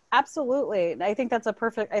 Absolutely. I think that's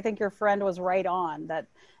I think your friend was right on that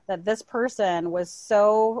this person was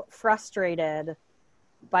so frustrated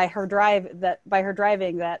by her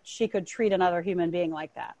driving that she could treat another human being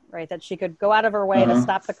like that, right? That she could go out of her way to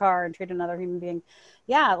stop the car and treat another human being.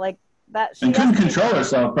 Yeah. Like that. And couldn't control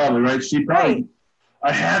herself probably, right? She probably,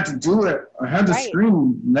 I had to do it. I had to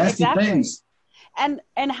scream nasty things. And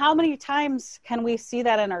how many times can we see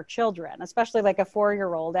that in our children, especially a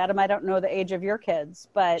 4-year-old? Adam, I don't know the age of your kids,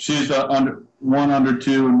 but she's one under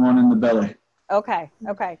 2 and one in the belly. Okay.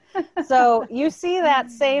 So you see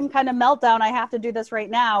that same kind of meltdown. I have to do this right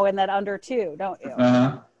now in that under 2, don't you?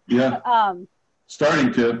 Yeah.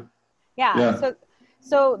 Starting to. Yeah.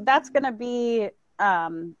 So that's going to be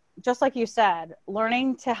just like you said,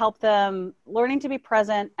 learning to help them, learning to be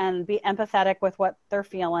present and be empathetic with what they're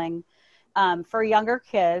feeling. For younger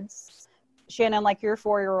kids, Shannon, like your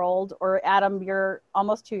 4-year-old, or Adam, your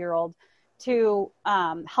almost 2-year-old, to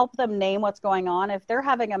help them name what's going on. If they're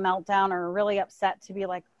having a meltdown or really upset, to be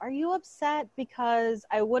like, are you upset because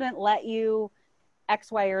I wouldn't let you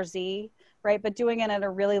X, Y, or Z, right? But doing it in a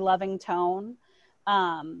really loving tone.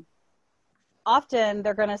 Often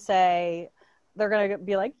they're going to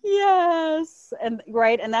be like, yes. And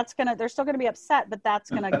right. And they're still going to be upset, but that's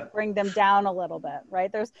going to bring them down a little bit,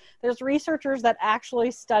 right? There's researchers that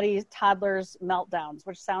actually study toddlers' meltdowns,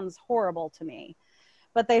 which sounds horrible to me.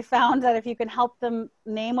 But they found that if you can help them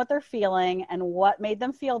name what they're feeling and what made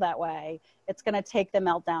them feel that way, it's going to take the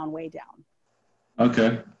meltdown way down.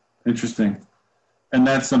 Okay. Interesting. And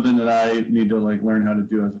that's something that I need to learn how to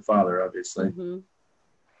do as a father, obviously. Mm-hmm.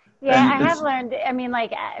 Yeah, I have learned,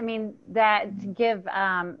 that to give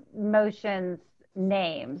emotions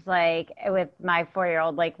names, like with my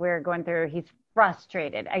 4-year-old, we're going through, he's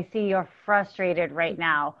frustrated. I see you're frustrated right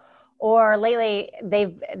now. Or lately,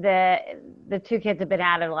 the two kids have been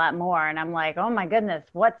at it a lot more, and I'm like, oh my goodness,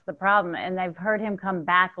 what's the problem? And I've heard him come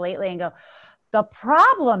back lately and go, the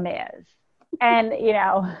problem is, and you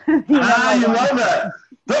love that.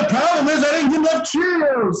 The problem is I didn't get enough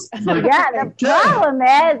Cheerios. Yeah, the problem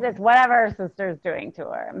is it's whatever her sister's doing to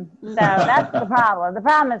her. So that's the problem. The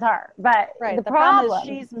problem is her, but right, the problem is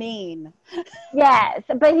she's mean. Yes,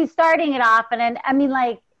 but he's starting it off, and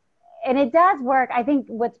and it does work. I think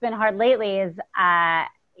what's been hard lately is,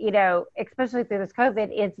 especially through this COVID,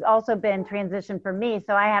 it's also been transition for me.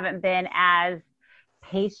 So I haven't been as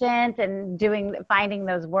patient and finding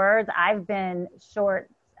those words. I've been short,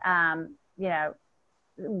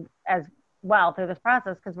 as well through this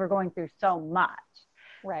process because we're going through so much.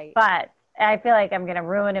 Right. But I feel like I'm going to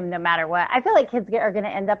ruin him no matter what. I feel like kids are going to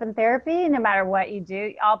end up in therapy no matter what you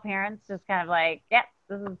do. All parents just kind of yep.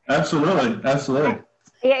 This is Absolutely.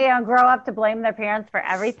 Grow up to blame their parents for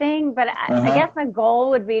everything. But I guess my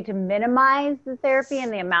goal would be to minimize the therapy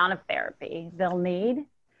and the amount of therapy they'll need.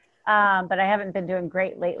 But I haven't been doing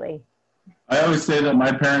great lately. I always say that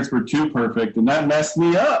my parents were too perfect, and that messed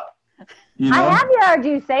me up. I have heard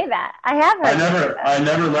you say that. I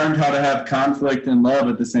never learned how to have conflict and love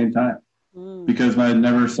at the same time because I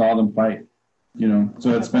never saw them fight.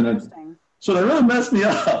 So it's been so that really messed me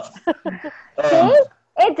up. See?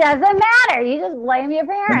 It doesn't matter. You just blame your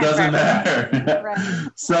parents. It doesn't matter. Right.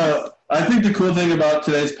 So I think the cool thing about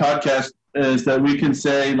today's podcast is that we can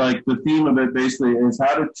say, the theme of it basically is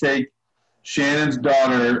how to take Shannon's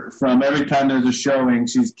daughter from every time there's a showing,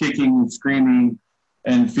 she's kicking and screaming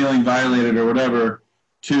and feeling violated or whatever,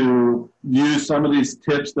 to use some of these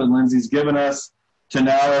tips that Lindsay's given us to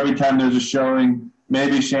now every time there's a showing,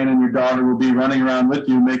 maybe Shannon, your daughter, will be running around with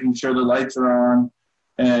you, making sure the lights are on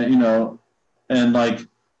and, and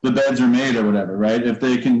the beds are made or whatever, right?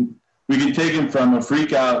 We can take them from a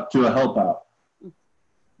freak out to a help out.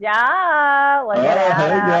 Yeah, look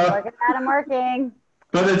at Adam working.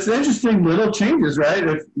 But it's interesting, little changes, right?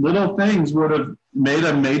 If little things would have made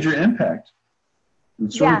a major impact.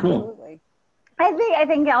 It's really cool. Absolutely. I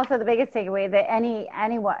think also the biggest takeaway that any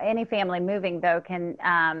family moving though can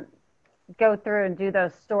go through and do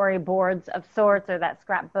those storyboards of sorts or that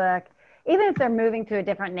scrapbook, even if they're moving to a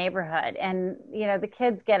different neighborhood, and the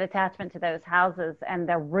kids get attachment to those houses and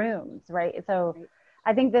their rooms, right? So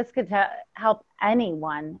I think this could help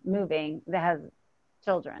anyone moving that has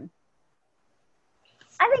children.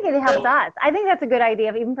 I think it helps us. I think that's a good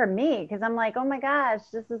idea, even for me, because I'm like, oh my gosh,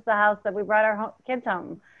 this is the house that we brought our kids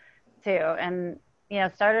home to, and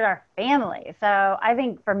started our family. So I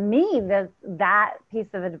think for me, that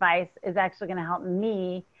piece of advice is actually going to help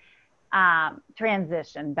me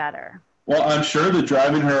transition better. Well, I'm sure that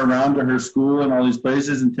driving her around to her school and all these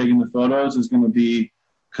places and taking the photos is going to be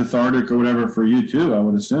cathartic or whatever for you too, I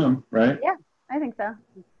would assume, right? Yeah, I think so.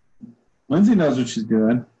 Lindsay knows what she's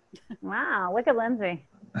doing. Wow, look at Lindsay.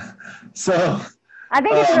 So I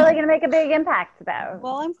think it's really going to make a big impact, though.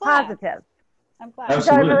 Well, I'm glad. Positive. I'm glad. Absolutely.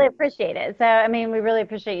 So I really appreciate it. So, we really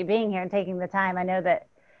appreciate you being here and taking the time. I know that,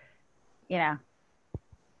 you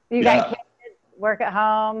got kids, work at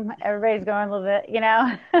home, everybody's going a little bit,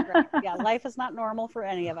 Right. Yeah, life is not normal for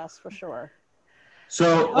any of us, for sure.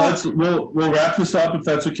 So we'll wrap this up if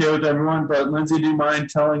that's okay with everyone. But Lindsay, do you mind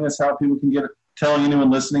telling us how people can telling anyone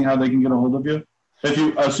listening how they can get a hold of you?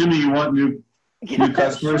 Assuming you want new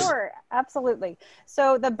customers. Sure, absolutely.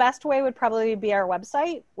 So the best way would probably be our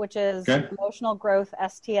website, which is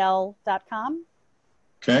emotionalgrowthstl.com.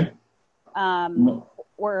 Okay.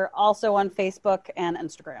 We're also on Facebook and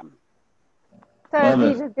Instagram. So if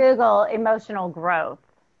you just Google emotional growth.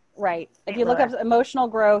 Right. If you look up emotional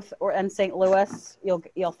growth and St. Louis,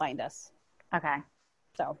 you'll find us. Okay.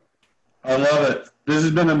 So. I love it. This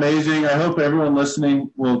has been amazing. I hope everyone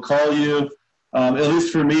listening will call you. At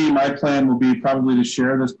least for me, my plan will be probably to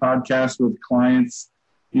share this podcast with clients,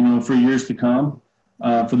 for years to come,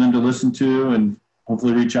 for them to listen to and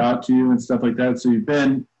hopefully reach out to you and stuff like that. So you've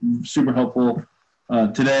been super helpful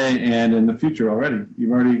today and in the future already.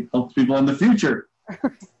 You've already helped people in the future.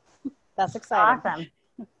 That's exciting. Awesome.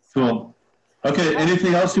 Cool. Okay,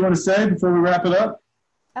 anything else you want to say before we wrap it up?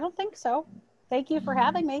 I don't think so. Thank you for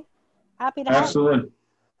having me. Happy to help. Absolutely.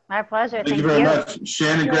 My pleasure. Thank you very much.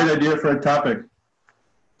 Shannon, great idea for a topic.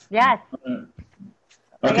 Yes. Okay,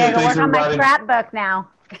 I gotta go thanks work on my everybody. scrapbook now.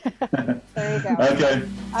 There you go. Okay,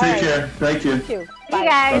 All take right. care. Thank you. Thank you. See you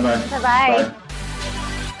guys. Bye-bye. Bye-bye. Bye.